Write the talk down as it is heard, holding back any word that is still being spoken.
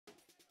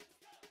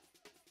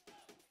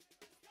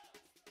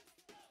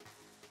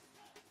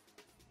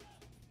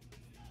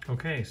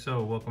Okay,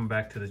 so welcome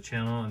back to the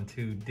channel, and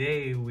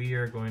today we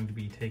are going to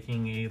be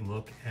taking a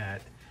look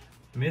at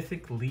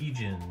Mythic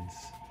Legion's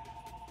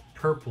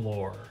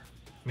Purrrplor,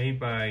 made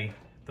by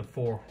the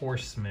four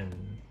Horsemen.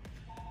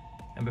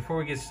 And before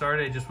we get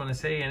started, I just want to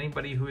say,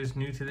 anybody who is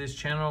new to this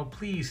channel,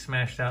 please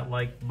smash that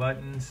like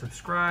button,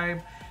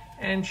 subscribe,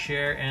 and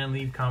share, and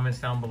leave comments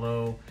down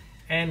below,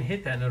 and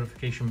hit that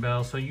notification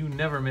bell so you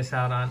never miss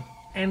out on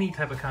any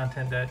type of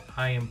content that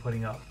I am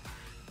putting up.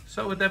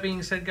 So with that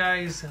being said,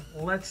 guys,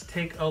 let's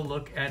take a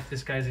look at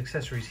this guy's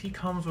accessories. He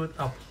comes with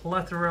a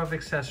plethora of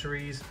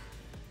accessories,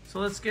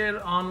 so let's get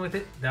on with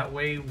it. That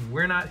way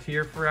we're not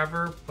here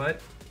forever, but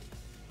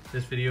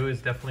this video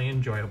is definitely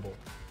enjoyable.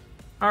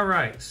 All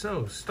right,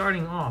 so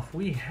starting off,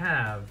 we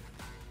have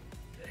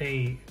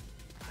a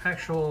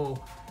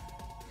actual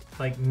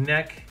like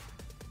neck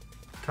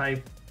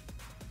type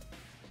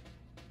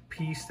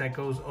piece that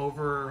goes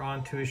over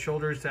onto his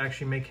shoulders to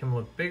actually make him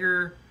look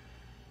bigger.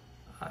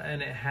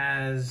 And it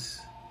has,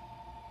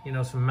 you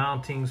know, some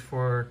mountings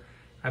for,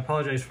 I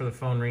apologize for the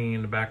phone ringing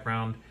in the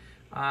background.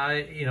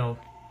 You know,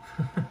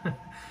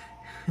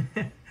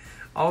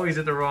 always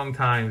at the wrong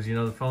times, you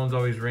know, the phone's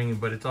always ringing,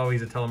 but it's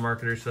always a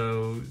telemarketer,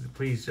 so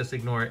please just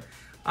ignore it.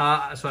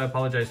 So I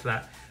apologize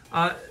for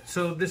that.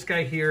 So this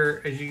guy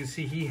here, as you can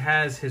see, he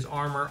has his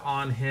armor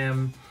on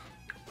him.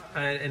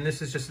 And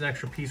this is just an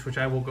extra piece, which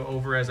I will go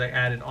over as I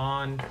add it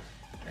on.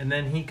 And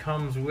then he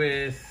comes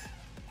with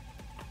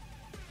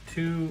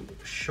two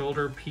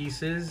shoulder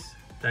pieces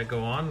that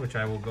go on, which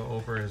I will go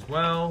over as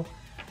well.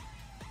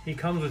 He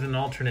comes with an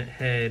alternate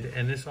head,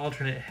 and this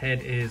alternate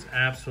head is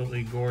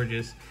absolutely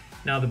gorgeous.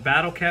 Now the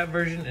Battle Cat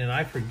version, and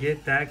I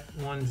forget that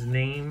one's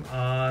name,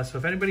 so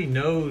if anybody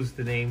knows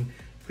the name,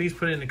 please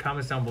put it in the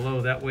comments down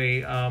below. That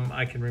way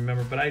I can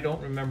remember, but I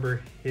don't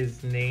remember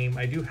his name.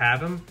 I do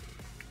have him.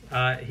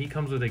 He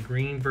comes with a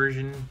green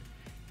version,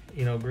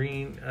 you know,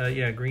 green,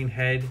 green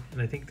head, and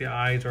I think the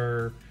eyes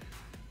are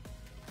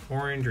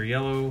orange or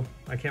yellow,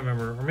 I can't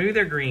remember, or maybe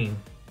they're green.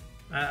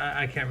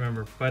 I can't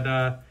remember,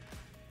 but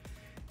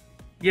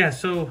yeah,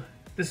 so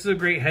this is a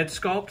great head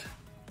sculpt.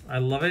 I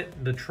love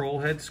it. The troll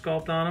head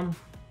sculpt on him,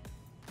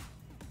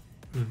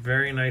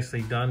 very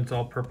nicely done. It's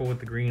all purple with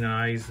the green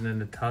eyes and then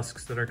the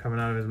tusks that are coming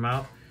out of his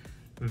mouth.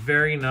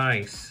 Very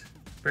nice,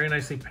 very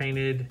nicely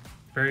painted,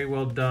 very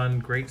well done.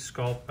 Great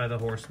sculpt by the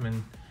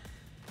Horsemen.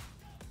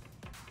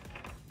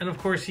 And of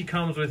course he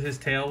comes with his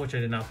tail, which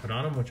I did not put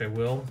on him, which I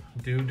will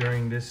do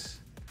during this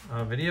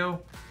video.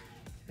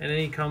 And then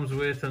he comes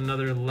with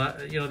another,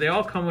 you know, they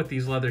all come with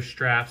these leather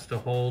straps to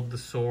hold the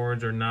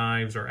swords or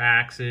knives or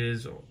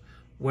axes or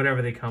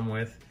whatever they come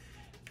with.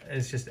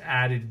 It's just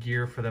added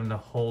gear for them to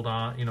hold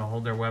on, you know,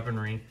 hold their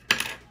weaponry.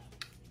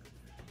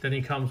 Then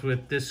he comes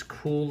with this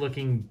cool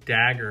looking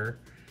dagger.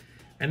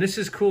 And this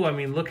is cool. I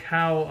mean, look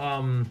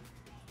how,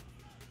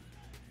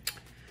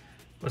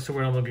 what's the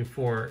word I'm looking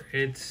for?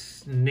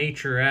 It's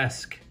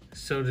nature-esque,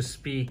 so to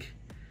speak.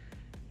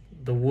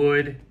 The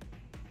wood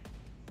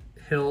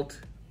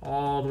hilt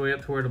all the way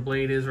up to where the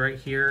blade is right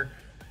here,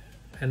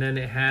 and then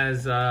it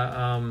has you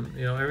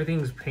know,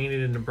 everything's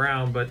painted into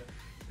brown, but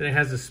then it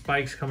has the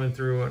spikes coming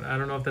through, and I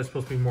don't know if that's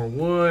supposed to be more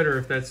wood or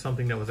if that's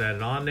something that was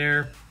added on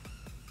there.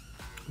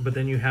 But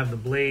then you have the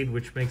blade,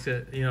 which makes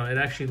it, you know, it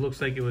actually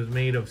looks like it was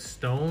made of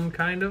stone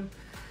kind of,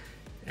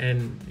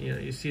 and you know,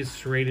 you see it's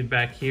serrated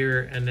back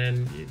here, and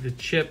then the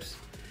chips.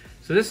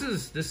 So this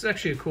is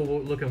actually a cool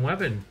looking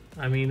weapon.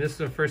 I mean, this is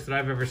the first that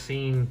I've ever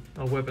seen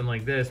a weapon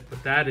like this,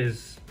 but that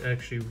is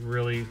actually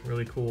really,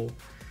 really cool.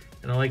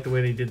 And I like the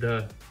way they did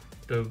the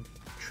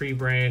tree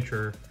branch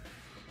or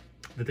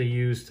that they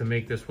used to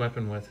make this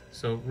weapon with.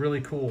 So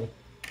really cool.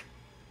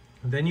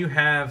 Then you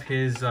have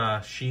his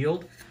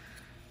shield.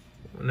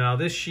 Now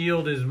this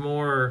shield is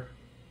more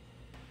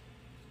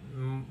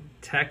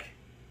tech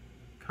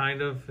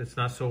kind of. It's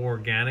not so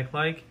organic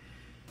like.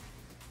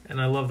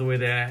 And I love the way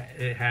that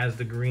it has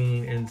the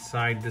green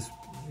inside this,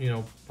 you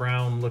know,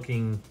 brown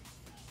looking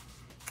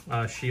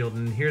shield.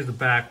 And here's the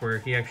back where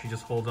he actually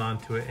just holds on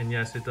to it. And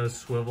yes, it does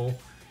swivel.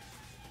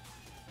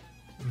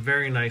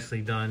 Very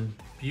nicely done.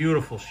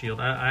 Beautiful shield.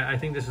 I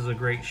think this is a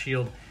great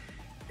shield.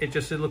 It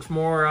looks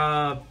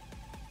more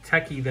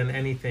techy than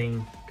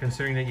anything,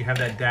 considering that you have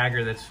that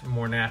dagger that's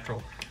more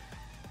natural.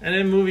 And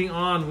then moving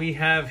on, we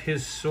have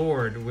his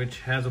sword, which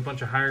has a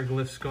bunch of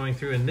hieroglyphs going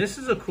through. And this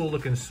is a cool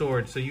looking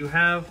sword. So you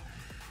have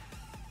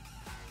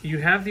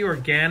the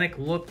organic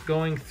look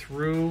going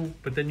through,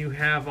 but then you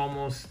have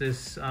almost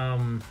this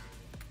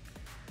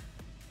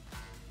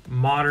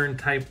modern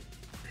type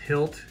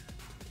hilt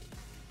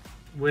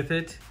with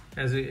it,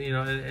 as it, you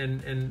know,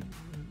 and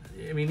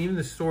I mean, even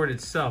the sword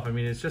itself, I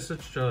mean, it's just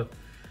such a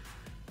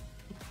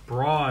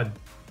broad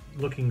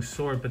looking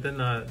sword, but then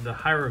the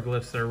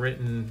hieroglyphs that are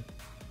written,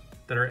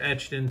 that are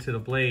etched into the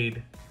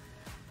blade,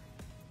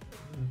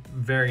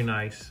 very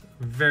nice,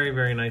 very,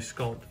 very nice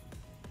sculpt.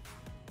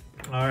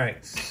 All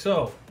right,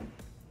 so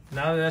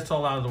now that that's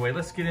all out of the way,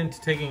 let's get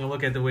into taking a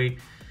look at the way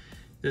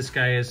this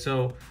guy is.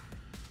 So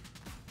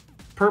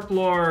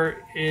Purrrplor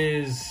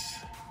is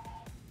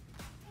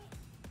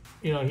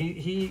you know,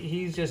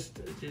 he's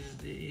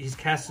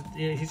casted,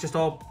 he's just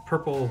all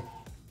purple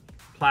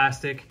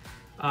plastic.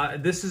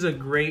 This is a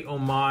great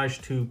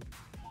homage to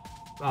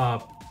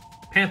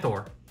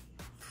Panther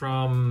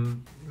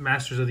from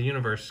Masters of the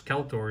Universe,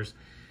 Skeletor's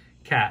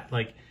cat.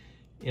 Like,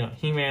 you know,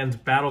 He-Man's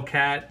Battle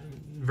Cat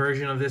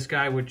version of this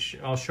guy, which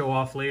I'll show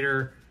off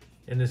later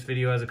in this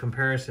video as a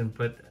comparison.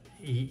 But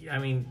I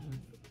mean,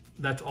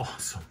 that's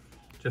awesome.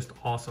 Just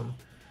awesome.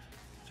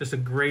 Just a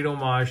great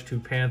homage to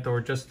Panther,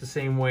 just the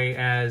same way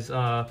as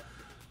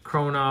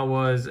Krona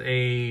was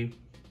a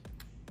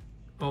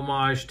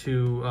homage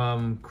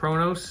to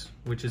Kronos,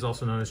 which is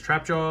also known as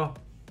Trapjaw.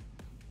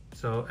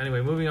 So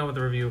anyway, moving on with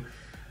the review.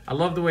 I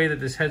love the way that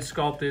this head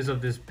sculpt is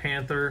of this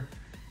Panther.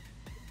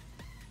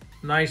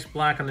 Nice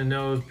black on the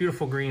nose,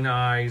 beautiful green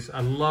eyes.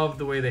 I love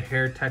the way the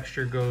hair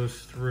texture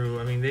goes through.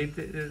 I mean,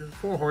 the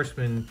 4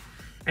 Horsemen,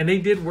 and they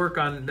did work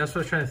on, that's what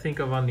I was trying to think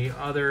of on the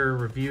other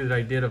review that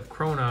I did of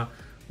Krona,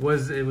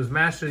 it was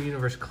Master of the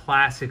Universe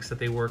Classics that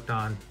they worked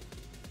on.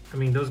 I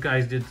mean, those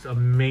guys did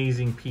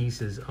amazing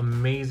pieces,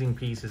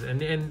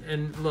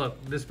 and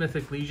look, this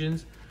Mythic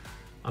Legions,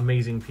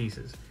 amazing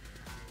pieces.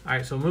 All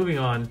right, so moving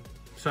on.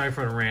 Sorry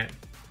for the rant.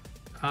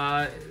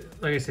 Like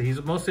I said,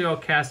 he's mostly all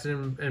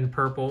casted in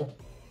purple.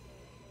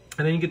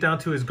 And then you get down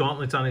to his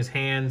gauntlets on his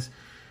hands,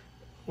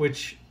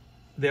 which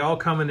they all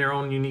come in their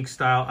own unique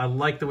style. I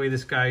like the way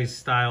this guy's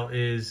style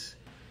is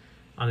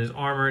on his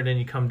armor. And then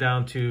you come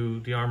down to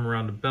the armor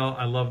around the belt.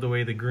 I love the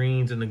way the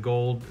greens and the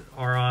gold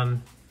are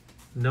on.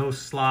 No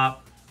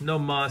slop, no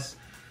muss.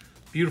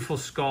 Beautiful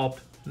sculpt,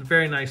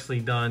 very nicely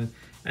done.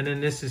 And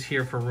then this is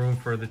here for room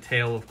for the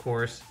tail, of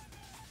course.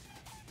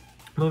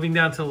 Moving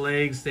down to the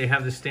legs, they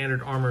have the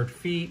standard armored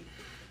feet,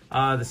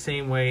 the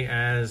same way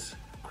as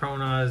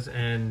Krona's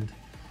and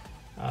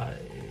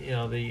you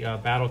know, the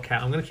Battle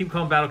Cat. I'm gonna keep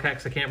calling Battle Cat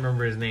because I can't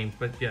remember his name,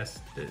 but yes,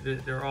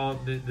 they're all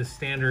the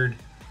standard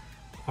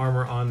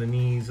armor on the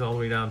knees all the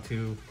way down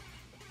to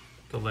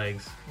the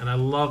legs. And I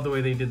love the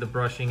way they did the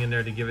brushing in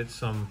there to give it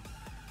some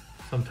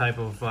type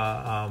of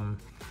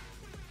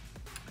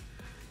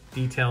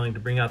detailing, to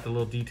bring out the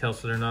little details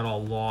so they're not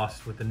all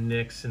lost with the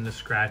nicks and the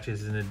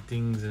scratches and the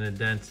dings and the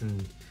dents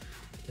and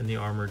the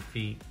armored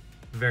feet.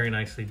 Very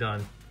nicely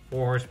done.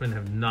 4 Horsemen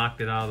have knocked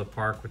it out of the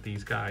park with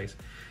these guys.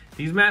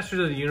 These Masters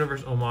of the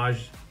Universe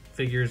homage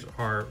figures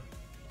are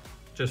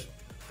just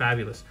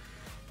fabulous.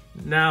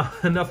 Now,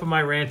 enough of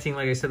my ranting,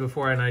 like I said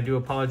before, and I do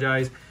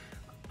apologize.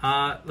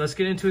 Let's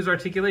get into his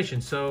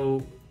articulation.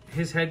 So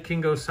his head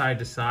can go side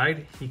to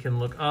side. He can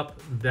look up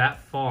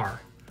that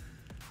far.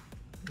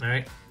 All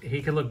right,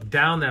 he can look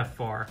down that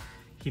far.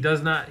 He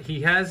does not,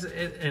 he has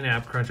an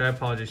ab crunch, I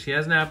apologize. He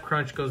has an ab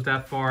crunch, goes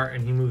that far,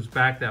 and he moves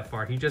back that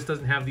far. He just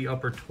doesn't have the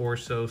upper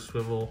torso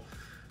swivel.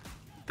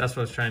 That's what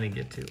I was trying to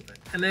get to.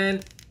 And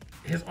then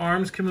his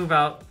arms can move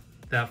out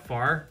that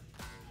far.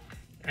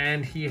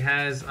 And he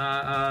has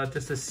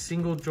just a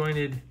single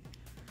jointed,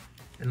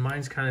 and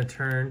mine's kind of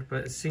turned,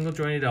 but a single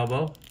jointed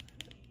elbow.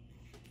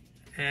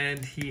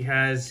 And he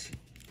has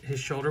his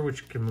shoulder,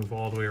 which can move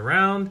all the way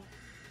around.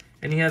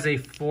 And he has a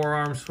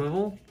forearm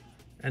swivel,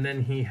 and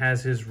then he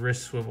has his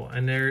wrist swivel.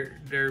 And there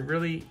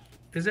really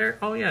is there.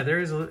 Oh yeah, there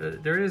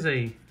is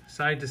a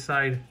side to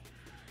side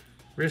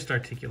wrist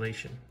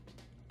articulation.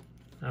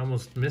 I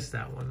almost missed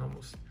that one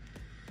almost.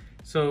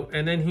 So,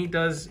 and then he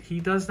does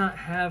not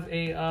have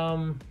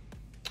a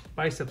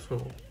bicep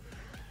swivel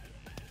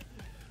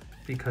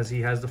because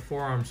he has the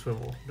forearm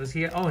swivel. Does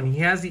he? Oh, and he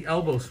has the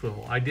elbow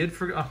swivel. I did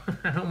forget.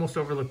 I almost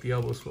overlooked the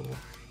elbow swivel,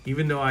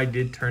 even though I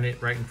did turn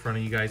it right in front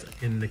of you guys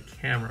in the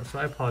camera. So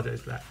I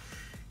apologize for that.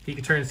 He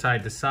can turn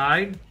side to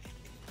side,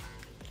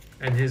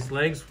 and his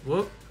legs,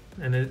 whoop,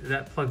 and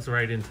that plugs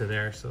right into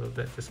there, so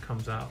that just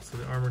comes out. So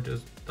the armor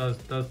just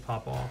does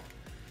pop off.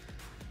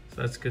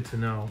 So that's good to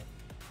know.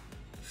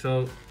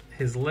 So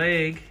his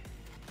leg,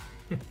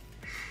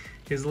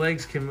 his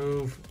legs can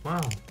move.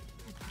 Wow,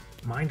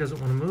 mine doesn't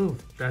want to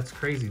move. That's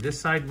crazy. This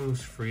side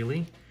moves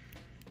freely.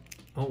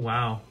 Oh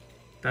wow,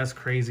 that's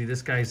crazy.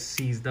 This guy's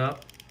seized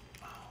up.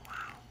 Oh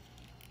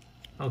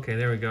wow. Okay,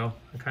 there we go.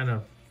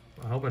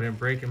 I hope I didn't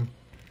break him.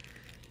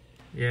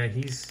 Yeah,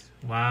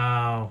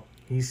 wow,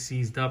 he's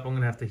seized up. I'm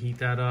gonna have to heat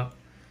that up.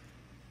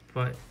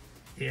 But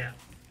yeah,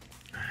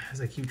 as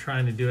I keep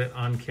trying to do it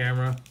on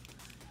camera,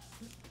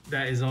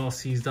 that is all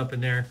seized up in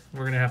there.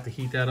 We're gonna have to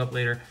heat that up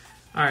later.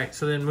 All right,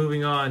 so then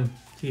moving on,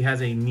 he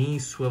has a knee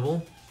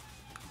swivel.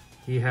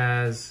 He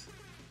has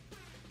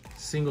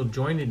single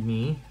jointed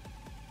knee.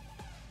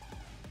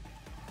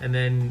 And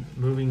then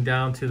moving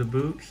down to the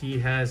boot, he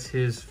has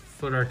his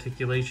foot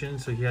articulation.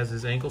 So he has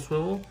his ankle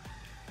swivel.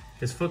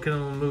 His foot can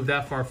only move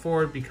that far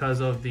forward because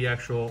of the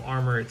actual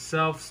armor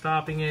itself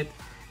stopping it.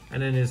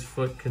 And then his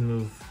foot can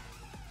move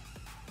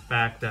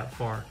back that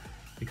far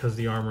because of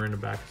the armor in the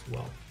back as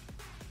well.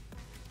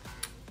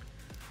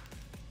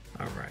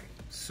 All right,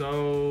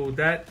 so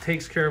that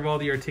takes care of all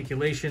the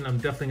articulation. I'm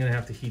definitely gonna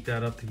have to heat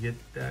that up to get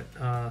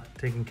that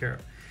taken care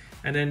of.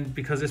 And then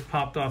because this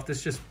popped off,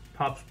 this just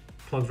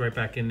plugs right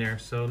back in there.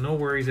 So no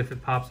worries if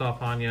it pops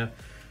off on you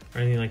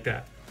or anything like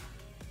that.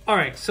 All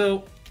right,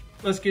 so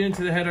let's get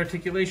into the head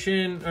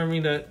articulation. I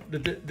mean,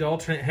 the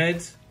alternate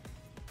heads.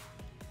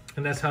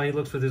 And that's how he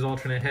looks with his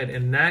alternate head.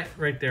 And that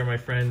right there, my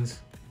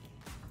friends,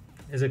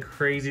 is a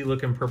crazy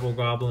looking purple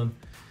goblin.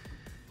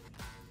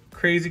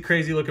 Crazy,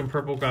 crazy looking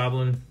purple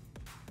goblin.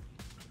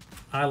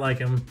 I like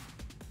him.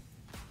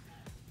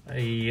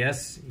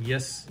 Yes,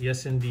 yes,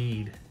 yes,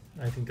 indeed.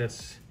 I think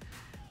that's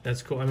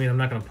cool. I mean, I'm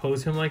not going to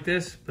pose him like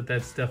this, but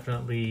that's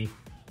definitely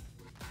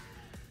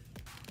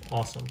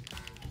awesome.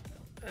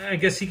 I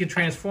guess he can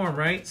transform,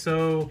 right?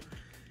 So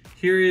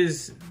here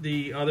is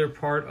the other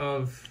part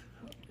of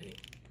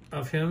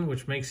him,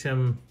 which makes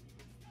him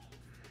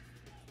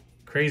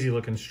crazy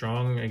looking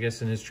strong, I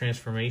guess, in his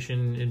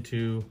transformation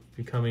into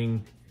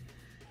becoming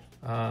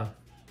a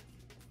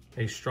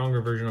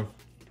stronger version of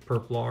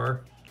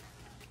Purrrplor.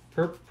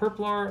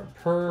 Purrrplor.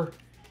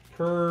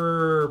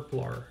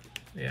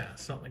 Yeah,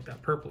 something like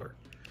that, Purrrplor.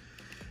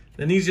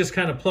 Then these just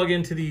kind of plug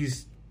into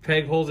these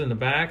peg holes in the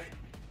back,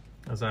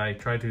 as I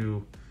try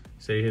to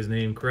say his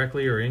name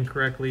correctly or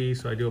incorrectly,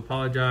 so I do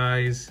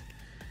apologize.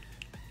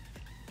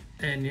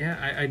 And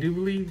yeah, I do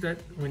believe that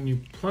when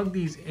you plug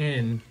these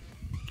in,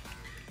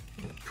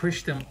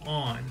 push them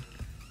on,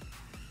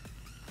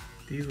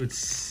 these would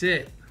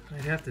sit,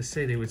 I'd have to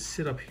say they would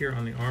sit up here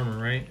on the armor,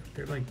 right?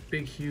 They're like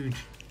big, huge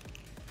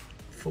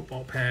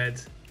football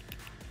pads.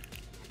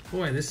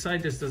 Boy, this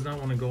side just does not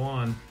want to go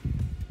on.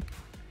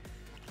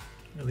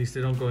 At least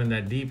they don't go in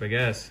that deep, I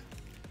guess.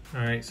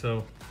 All right,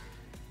 so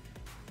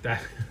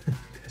that's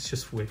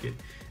just wicked.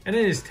 And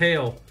then his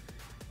tail,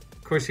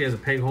 of course, he has a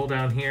peg hole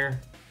down here.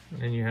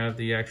 And then you have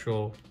the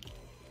actual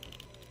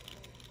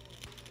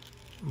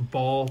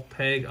ball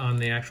peg on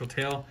the actual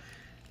tail.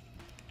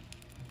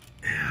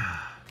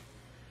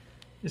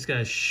 Just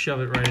gotta shove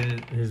it right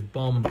in his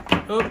bum.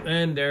 Oh,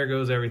 and there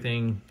goes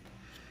everything.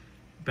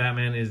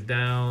 Batman is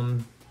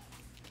down.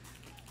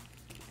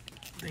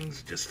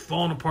 Things just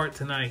falling apart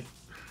tonight.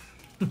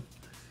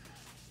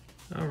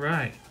 All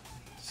right,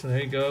 so there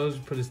he goes.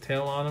 Put his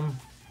tail on him.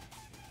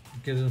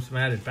 Gives him some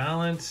added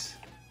balance.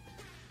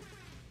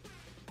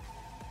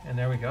 And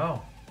there we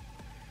go.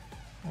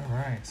 All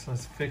right, so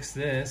let's fix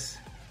this.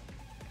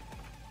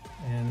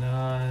 And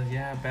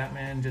yeah,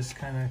 Batman just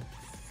kind of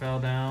fell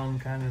down,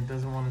 kind of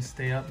doesn't want to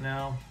stay up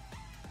now. All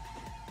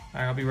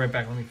right, I'll be right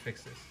back. Let me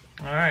fix this.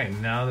 All right,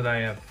 now that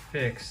I have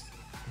fixed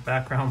the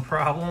background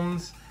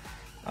problems,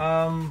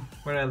 where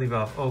did I leave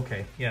off?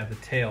 Okay, yeah, the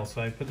tail.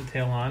 So I put the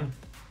tail on.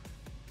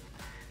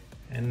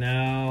 And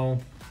now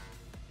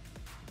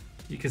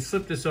you can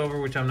slip this over,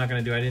 which I'm not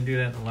gonna do. I didn't do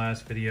that in the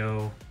last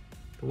video.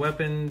 The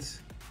weapons,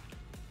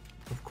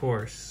 of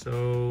course.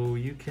 So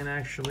you can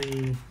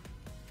actually,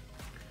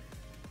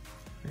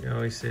 like I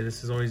always say,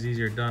 this is always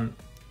easier done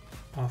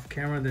off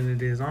camera than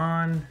it is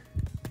on.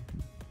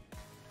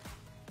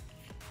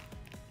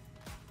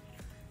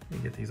 Let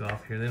me get these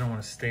off here. They don't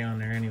want to stay on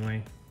there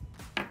anyway.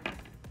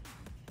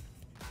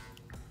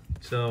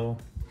 So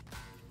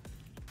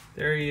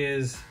there he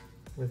is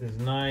with his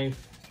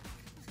knife.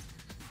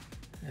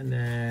 And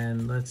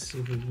then let's see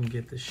if we can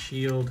get the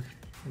shield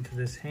into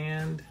this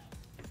hand.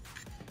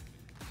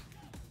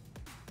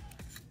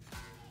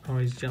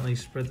 Always gently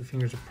spread the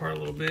fingers apart a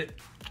little bit.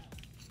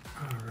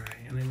 All right,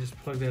 and then just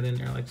plug that in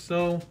there like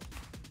so.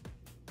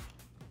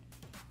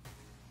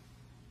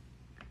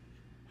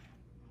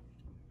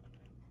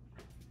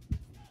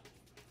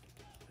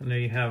 And there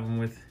you have him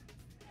with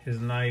his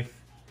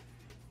knife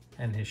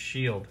and his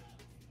shield.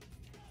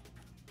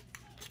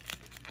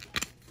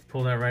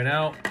 Pull that right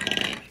out.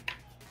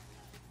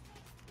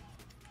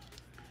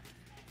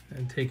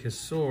 And take his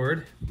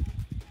sword.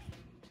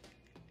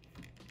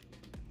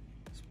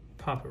 Just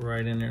pop it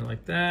right in there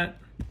like that.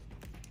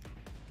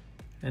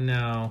 And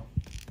now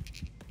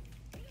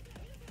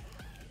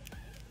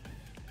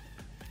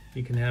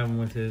you can have him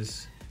with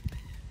his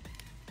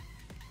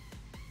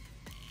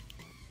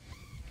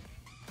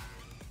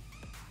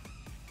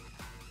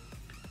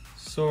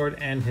sword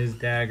and his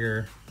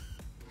dagger.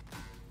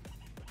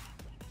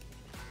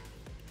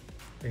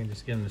 I can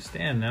just get him to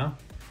stand now.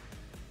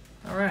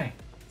 All right,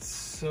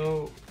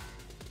 so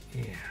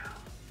yeah,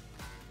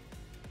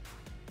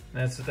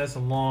 that's a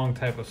long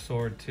type of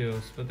sword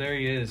too. But there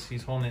he is.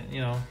 He's holding it.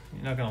 You know,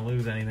 you're not gonna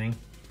lose anything.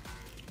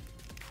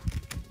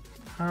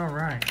 All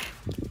right,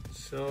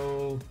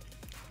 so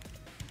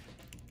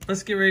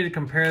let's get ready to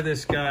compare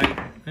this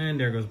guy. And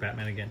there goes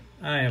Batman again.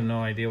 I have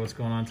no idea what's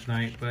going on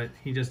tonight, but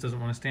he just doesn't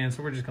want to stand,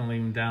 so we're just gonna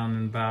leave him down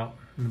and about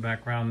in the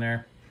background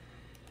there.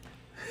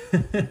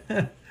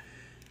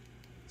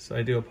 So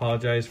I do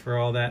apologize for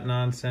all that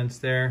nonsense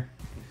there.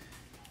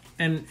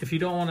 And if you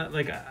don't want to,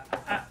 like,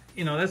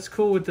 you know, that's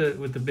cool with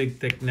the big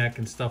thick neck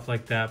and stuff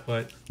like that,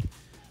 but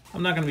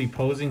I'm not gonna be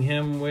posing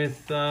him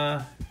with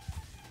that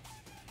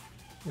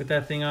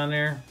thing on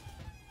there.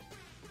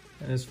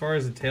 And as far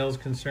as the tail is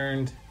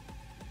concerned,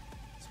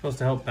 it's supposed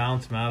to help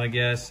balance him out, I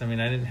guess. I mean,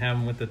 I didn't have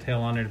him with the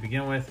tail on there to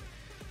begin with,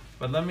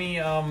 but let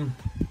me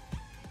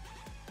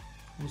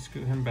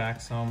scoot him back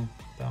some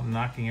without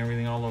knocking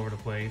everything all over the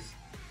place.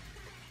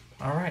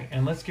 All right,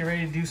 and let's get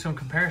ready to do some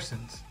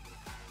comparisons.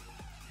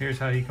 Here's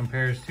how he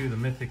compares to the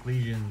Mythic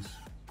Legion's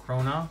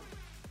Krona.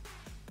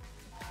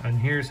 And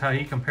here's how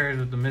he compares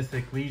with the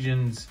Mythic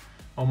Legion's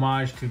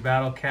homage to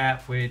Battle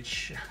Cat,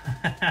 which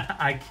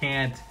I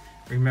can't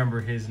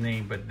remember his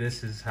name, but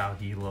this is how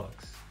he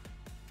looks.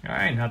 All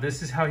right, now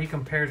this is how he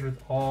compares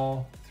with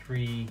all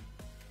three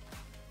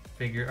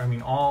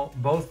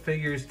both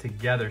figures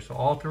together. So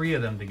all three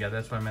of them together,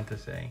 that's what I meant to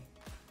say.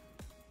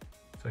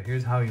 So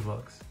here's how he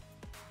looks.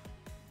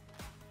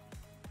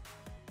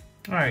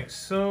 All right,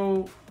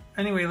 so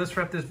anyway, let's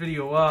wrap this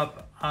video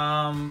up.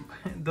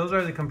 Those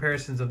are the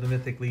comparisons of the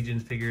Mythic Legion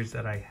figures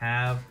that I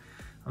have.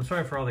 I'm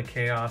sorry for all the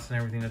chaos and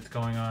everything that's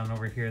going on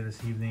over here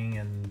this evening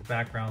and the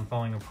background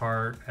falling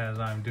apart as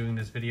I'm doing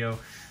this video.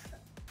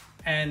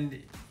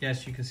 And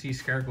yes, you can see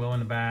Scareglow in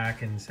the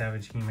back and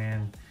Savage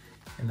He-Man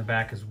in the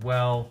back as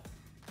well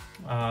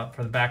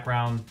for the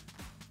background.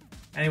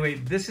 Anyway,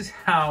 this is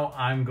how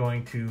I'm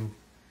going to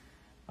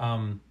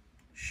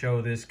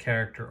show this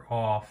character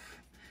off.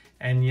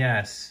 And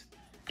yes,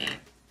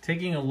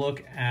 taking a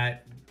look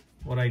at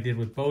what I did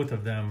with both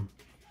of them,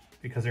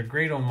 because they're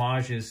great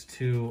homages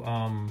to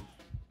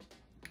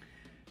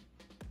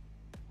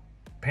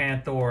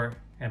Panther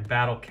and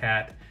Battle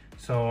Cat.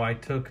 So I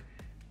took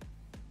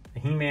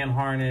the He-Man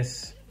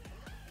harness,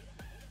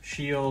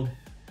 shield,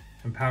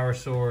 and power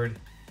sword,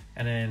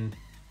 and then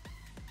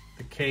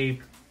the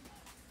cape,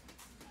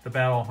 the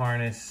battle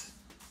harness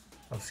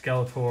of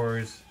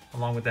Skeletor's,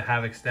 along with the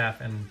Havoc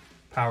staff and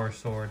power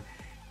sword.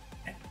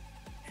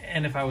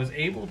 And if I was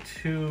able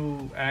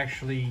to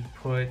actually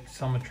put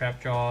some of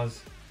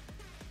Trapjaw's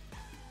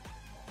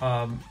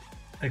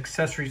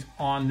accessories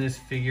on this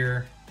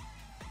figure,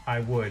 I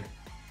would.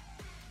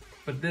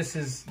 But this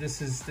is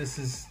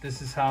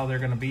how they're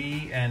gonna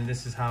be, and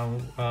this is how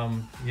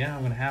yeah,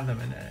 I'm gonna have them.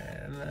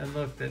 And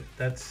look,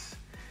 that's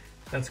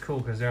cool,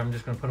 because I'm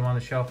just gonna put them on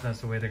the shelf, and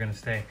that's the way they're gonna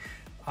stay.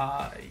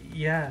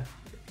 Yeah,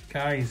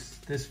 guys,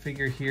 this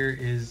figure here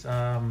is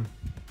a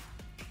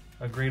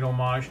great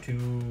homage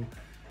to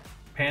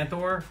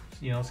Panther,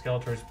 you know,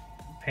 Skeletor's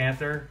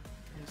Panther.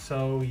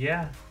 So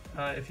yeah,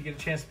 if you get a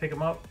chance to pick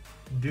them up,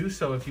 do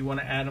so if you want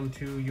to add them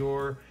to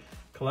your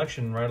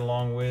collection, right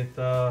along with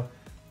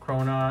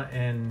Krona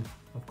and,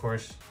 of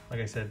course, like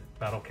I said,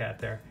 Battle Cat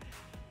there.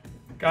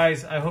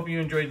 Guys, I hope you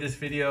enjoyed this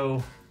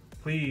video.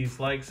 Please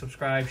like,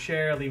 subscribe,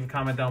 share, leave a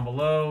comment down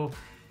below,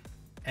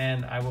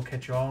 and I will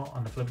catch you all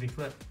on the flippity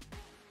flip.